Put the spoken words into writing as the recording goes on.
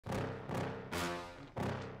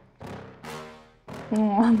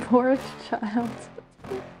Oh, poor child.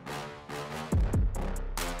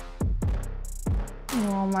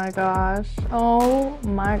 Oh my gosh. Oh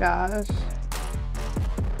my gosh.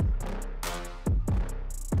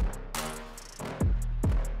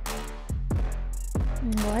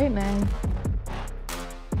 Lightning.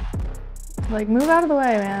 Like, move out of the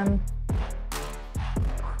way, man.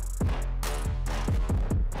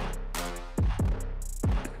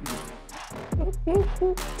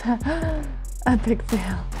 Epic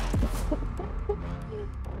fail.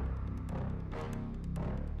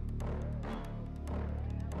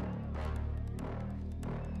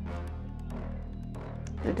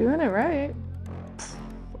 They're doing it right.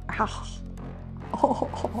 Ow.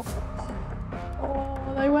 Oh.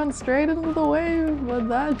 Oh, they went straight into the wave, but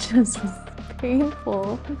that just was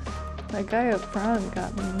painful. That guy up front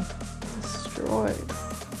got me destroyed.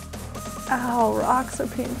 Ow, rocks are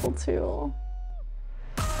painful too.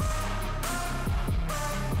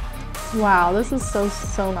 Wow, this is so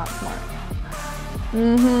not smart.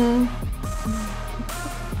 Mm-hmm.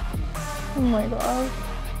 Oh my god.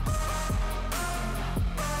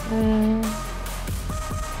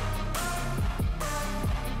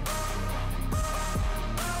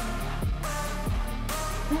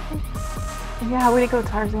 Yeah, way to go,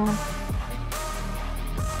 Tarzan.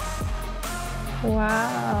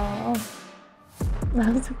 Wow.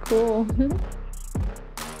 That was cool.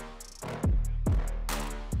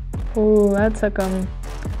 Oh, that took them.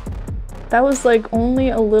 That was like only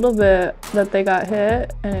a little bit that they got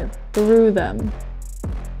hit and it threw them.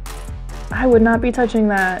 I would not be touching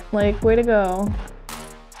that. Like, way to go.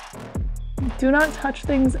 Do not touch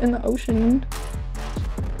things in the ocean.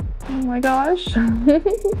 Oh my gosh.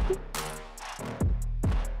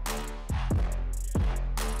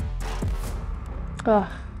 Ugh,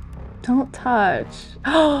 don't touch.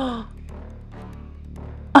 Oh.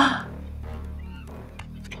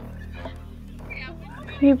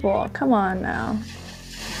 People, come on now.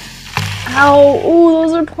 Ow, ooh,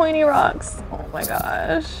 those are pointy rocks. Oh my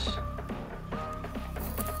gosh.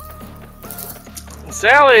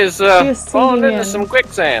 Sally is falling into some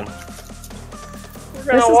quicksand.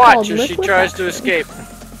 We're gonna watch as she tries to escape.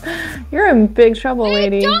 You're in big trouble,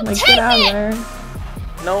 lady. Like, get out of there.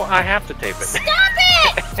 No, I have to tape it. Stop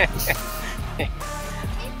it!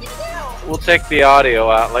 We'll take the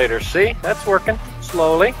audio out later. See? That's working.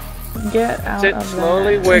 Slowly. Get out Sit of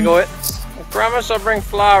slowly, there. wiggle it. I promise I'll bring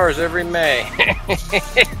flowers every May.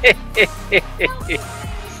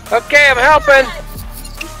 Okay, I'm helping.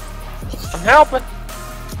 I'm helping.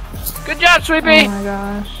 Good job, Sweepy. Oh my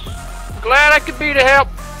gosh. Glad I could be to help.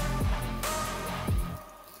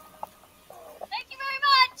 Thank you very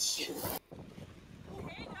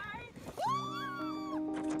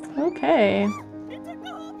much. Okay.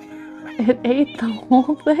 It ate the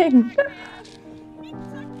whole thing.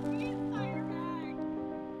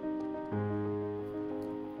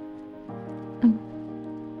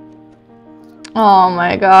 Oh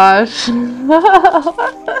my gosh.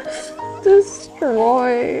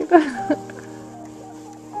 Destroyed.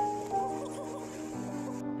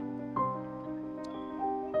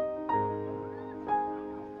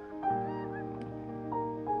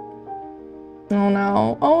 Oh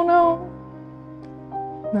no. Oh no.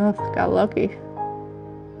 Ugh, got lucky.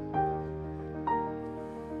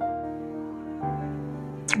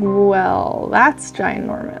 Well, that's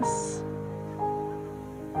ginormous.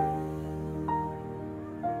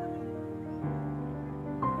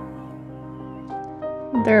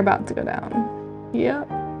 They're about to go down. Yep.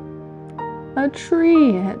 A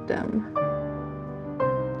tree hit them.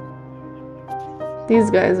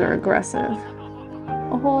 These guys are aggressive.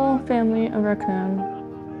 A whole family of raccoon.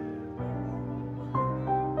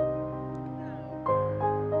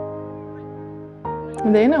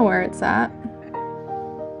 They know where it's at.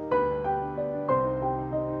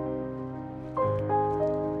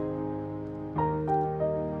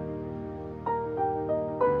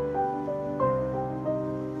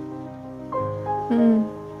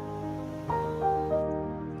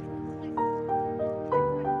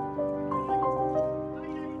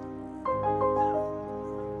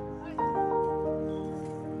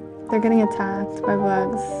 They're getting attacked by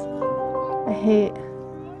bugs. I hate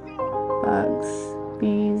bugs.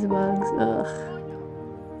 Bees, bugs, ugh.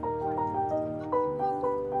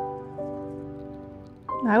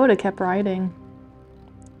 I would have kept riding.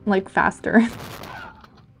 Like, faster.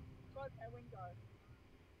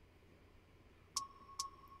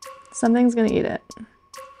 Something's gonna eat it.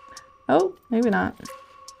 Oh, maybe not.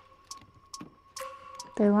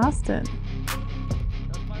 They lost it.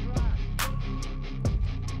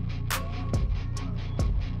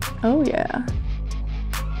 Oh yeah.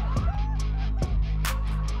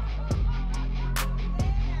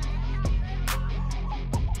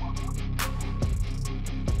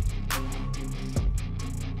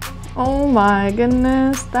 Oh my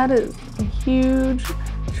goodness, that is a huge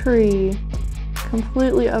tree.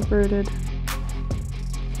 Completely uprooted.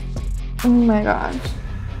 Oh my gosh.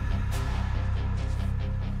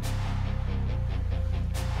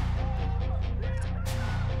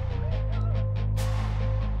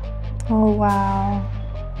 Oh wow.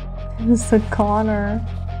 It's a Connor.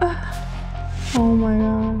 Oh my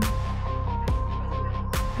god.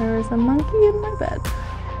 There is a monkey in my bed.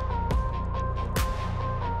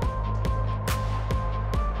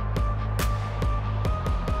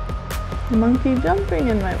 Monkey jumping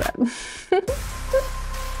in my bed.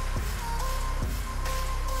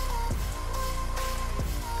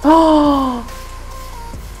 Oh!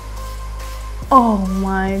 Oh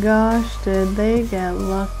my gosh, did they get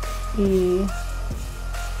lucky?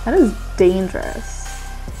 That is dangerous.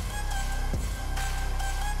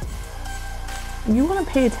 You want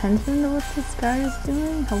to pay attention to what this guy is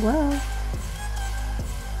doing? Hello?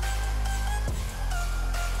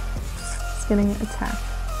 He's getting attacked.